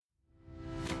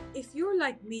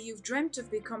like me, you've dreamt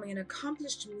of becoming an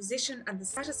accomplished musician and the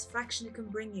satisfaction it can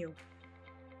bring you.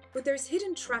 But there's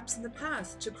hidden traps in the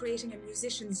path to creating a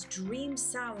musician's dream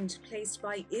sound placed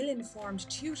by ill-informed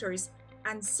tutors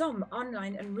and some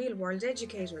online and real-world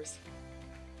educators.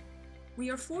 We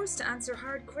are forced to answer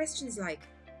hard questions like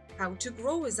how to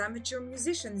grow as amateur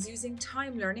musicians using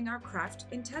time learning our craft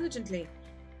intelligently,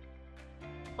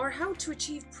 or how to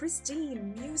achieve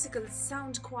pristine musical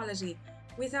sound quality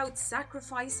without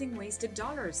sacrificing wasted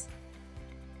dollars.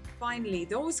 Finally,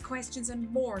 those questions and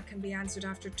more can be answered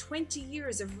after 20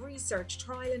 years of research,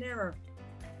 trial and error.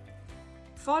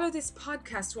 Follow this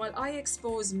podcast while I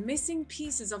expose missing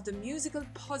pieces of the musical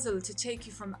puzzle to take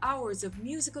you from hours of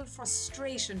musical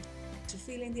frustration to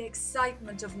feeling the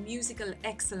excitement of musical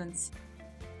excellence.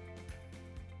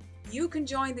 You can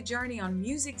join the journey on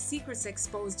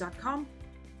MusicSecretsExposed.com.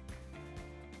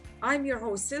 I'm your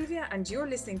host Sylvia, and you're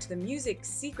listening to the Music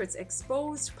Secrets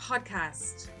Exposed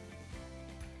podcast.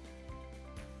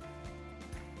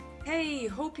 Hey,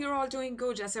 hope you're all doing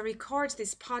good. As I record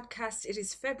this podcast, it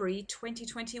is February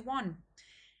 2021.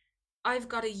 I've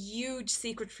got a huge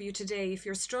secret for you today. If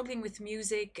you're struggling with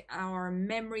music or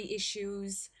memory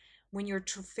issues when you're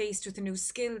faced with a new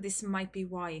skill, this might be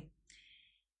why.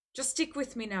 Just stick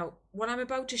with me now. What I'm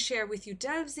about to share with you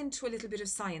delves into a little bit of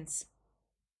science.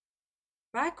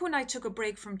 Back when I took a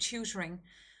break from tutoring,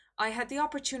 I had the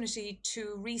opportunity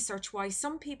to research why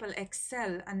some people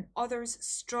excel and others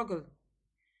struggle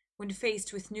when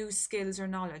faced with new skills or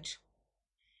knowledge.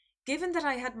 Given that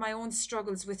I had my own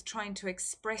struggles with trying to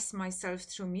express myself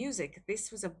through music,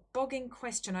 this was a bugging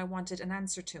question I wanted an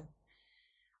answer to.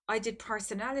 I did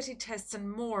personality tests and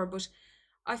more, but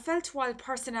I felt while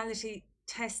personality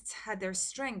tests had their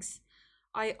strengths,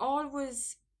 I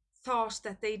always thought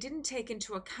that they didn't take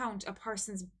into account a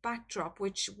person's backdrop,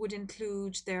 which would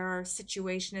include their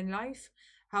situation in life,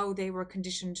 how they were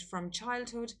conditioned from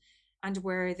childhood, and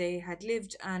where they had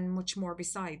lived, and much more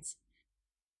besides.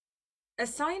 A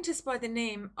scientist by the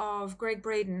name of Gregg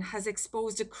Braden has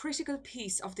exposed a critical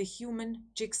piece of the human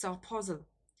jigsaw puzzle.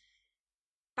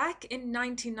 Back in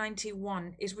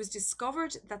 1991, it was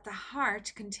discovered that the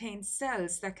heart contains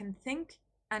cells that can think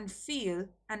and feel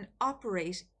and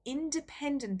operate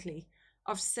independently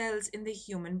of cells in the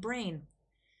human brain.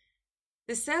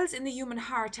 The cells in the human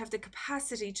heart have the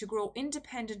capacity to grow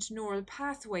independent neural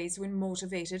pathways when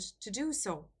motivated to do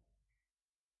so.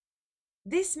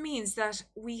 This means that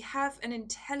we have an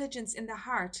intelligence in the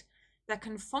heart that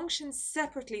can function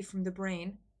separately from the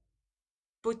brain,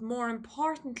 but more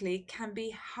importantly, can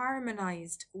be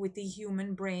harmonized with the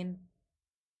human brain.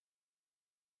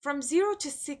 From 0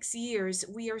 to 6 years,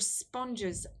 we are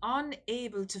sponges,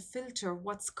 unable to filter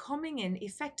what's coming in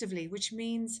effectively, which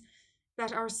means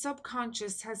that our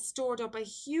subconscious has stored up a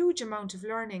huge amount of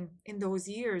learning in those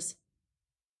years.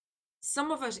 Some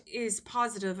of it is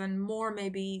positive and more may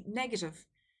be negative.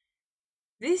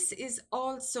 This is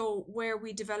also where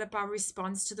we develop our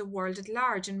response to the world at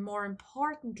large, and more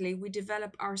importantly, we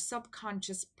develop our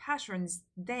subconscious patterns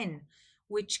then,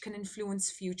 which can influence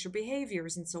future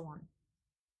behaviors and so on.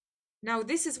 Now,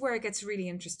 this is where it gets really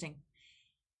interesting.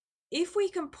 If we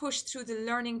can push through the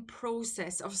learning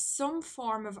process of some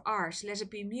form of art, let it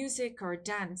be music or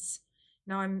dance,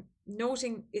 now I'm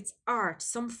noting it's art,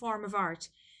 some form of art,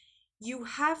 you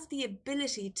have the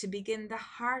ability to begin the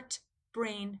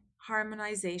heart-brain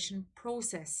harmonization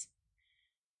process.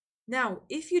 Now,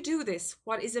 if you do this,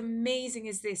 what is amazing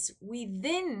is this: we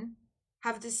then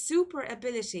have the super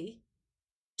ability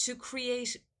to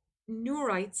create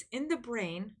neurites in the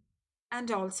brain and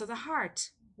also the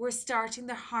heart. We're starting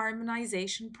the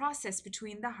harmonization process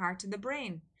between the heart and the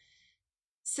brain.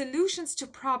 Solutions to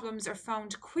problems are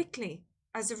found quickly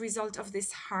as a result of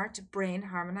this heart-brain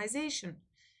harmonization.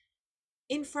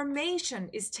 Information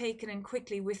is taken in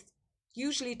quickly with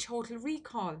usually total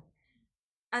recall,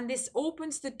 and this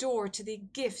opens the door to the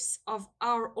gifts of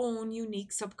our own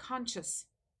unique subconscious.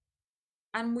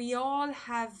 And we all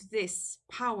have this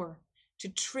power to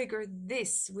trigger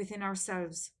this within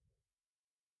ourselves.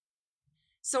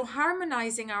 So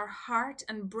harmonizing our heart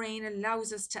and brain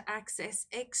allows us to access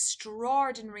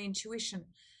extraordinary intuition,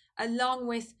 along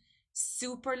with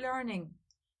super learning,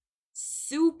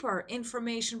 super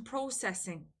information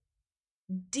processing,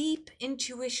 deep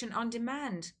intuition on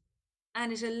demand,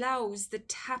 and it allows the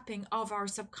tapping of our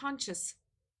subconscious.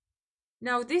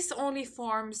 Now, this only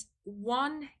forms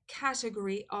one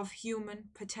category of human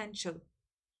potential.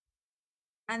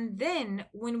 And then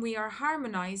when we are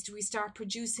harmonized, we start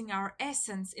producing our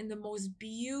essence in the most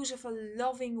beautiful,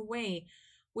 loving way,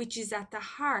 which is at the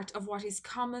heart of what is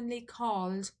commonly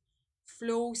called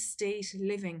flow state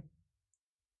living.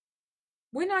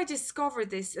 When I discovered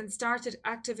this and started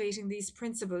activating these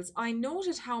principles, I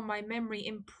noted how my memory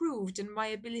improved and my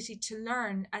ability to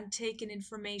learn and take in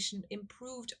information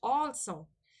improved also.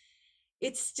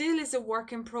 It still is a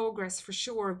work in progress for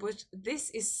sure, but this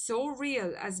is so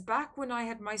real as back when I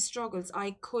had my struggles,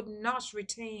 I could not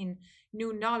retain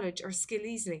new knowledge or skill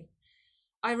easily.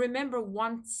 I remember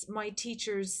once my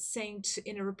teachers saying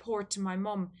in a report to my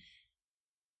mum,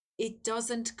 it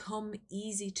doesn't come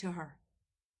easy to her.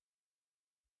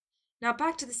 Now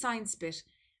back to the science bit.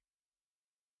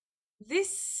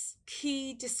 This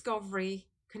key discovery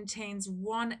contains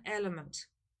one element: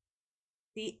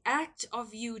 the act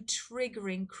of you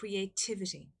triggering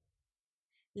creativity.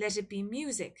 Let it be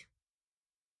music.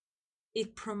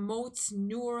 It promotes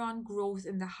neuron growth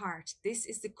in the heart. This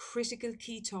is the critical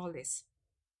key to all this.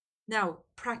 Now,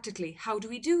 practically, how do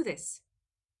we do this?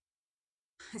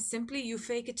 Simply, you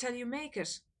fake it till you make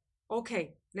it.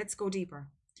 Okay, let's go deeper.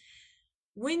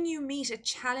 When you meet a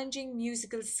challenging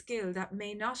musical skill that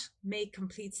may not make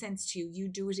complete sense to you, you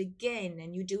do it again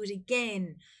and you do it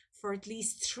again for at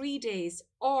least 3 days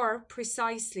or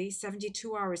precisely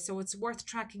 72 hours. So it's worth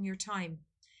tracking your time.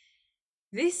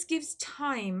 This gives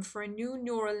time for a new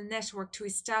neural network to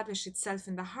establish itself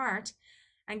in the heart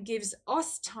and gives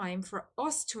us time for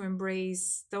us to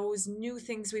embrace those new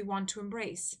things we want to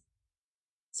embrace.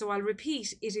 So I'll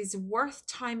repeat, it is worth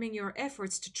timing your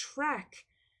efforts to track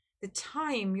the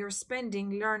time you're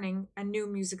spending learning a new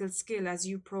musical skill as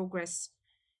you progress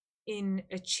in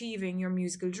achieving your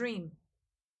musical dream.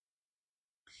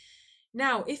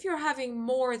 Now, if you're having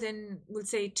more than, we'll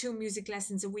say, 2 music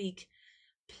lessons a week,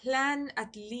 plan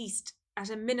at least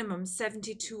at a minimum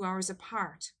 72 hours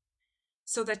apart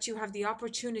so that you have the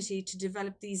opportunity to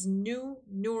develop these new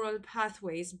neural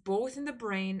pathways both in the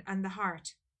brain and the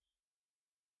heart.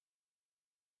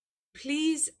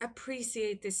 Please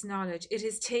appreciate this knowledge. It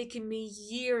has taken me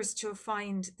years to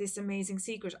find this amazing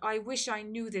secret. I wish I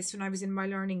knew this when I was in my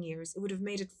learning years. It would have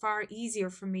made it far easier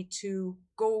for me to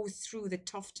go through the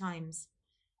tough times.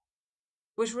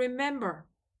 But remember,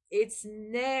 it's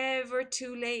never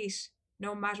too late,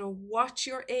 no matter what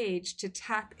your age, to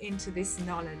tap into this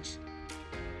knowledge.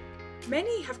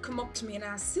 Many have come up to me and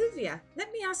asked, Sylvia,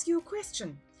 let me ask you a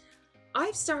question.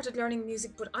 I've started learning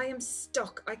music, but I am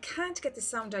stuck. I can't get the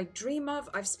sound I dream of.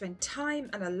 I've spent time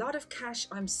and a lot of cash.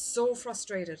 I'm so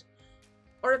frustrated.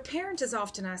 Or a parent has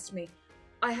often asked me,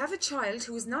 I have a child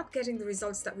who is not getting the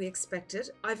results that we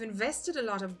expected. I've invested a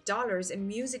lot of dollars in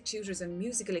music tutors and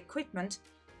musical equipment.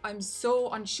 I'm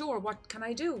so unsure. What can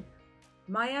I do?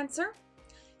 My answer?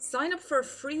 Sign up for a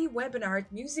free webinar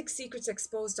at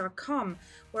musicsecretsexposed.com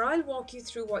where I'll walk you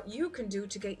through what you can do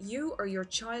to get you or your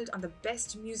child on the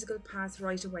best musical path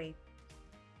right away.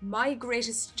 My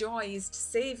greatest joy is to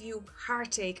save you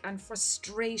heartache and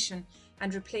frustration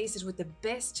and replace it with the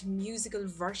best musical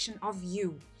version of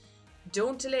you.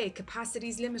 Don't delay, capacity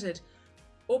is limited.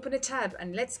 Open a tab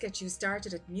and let's get you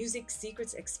started at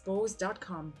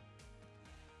musicsecretsexposed.com.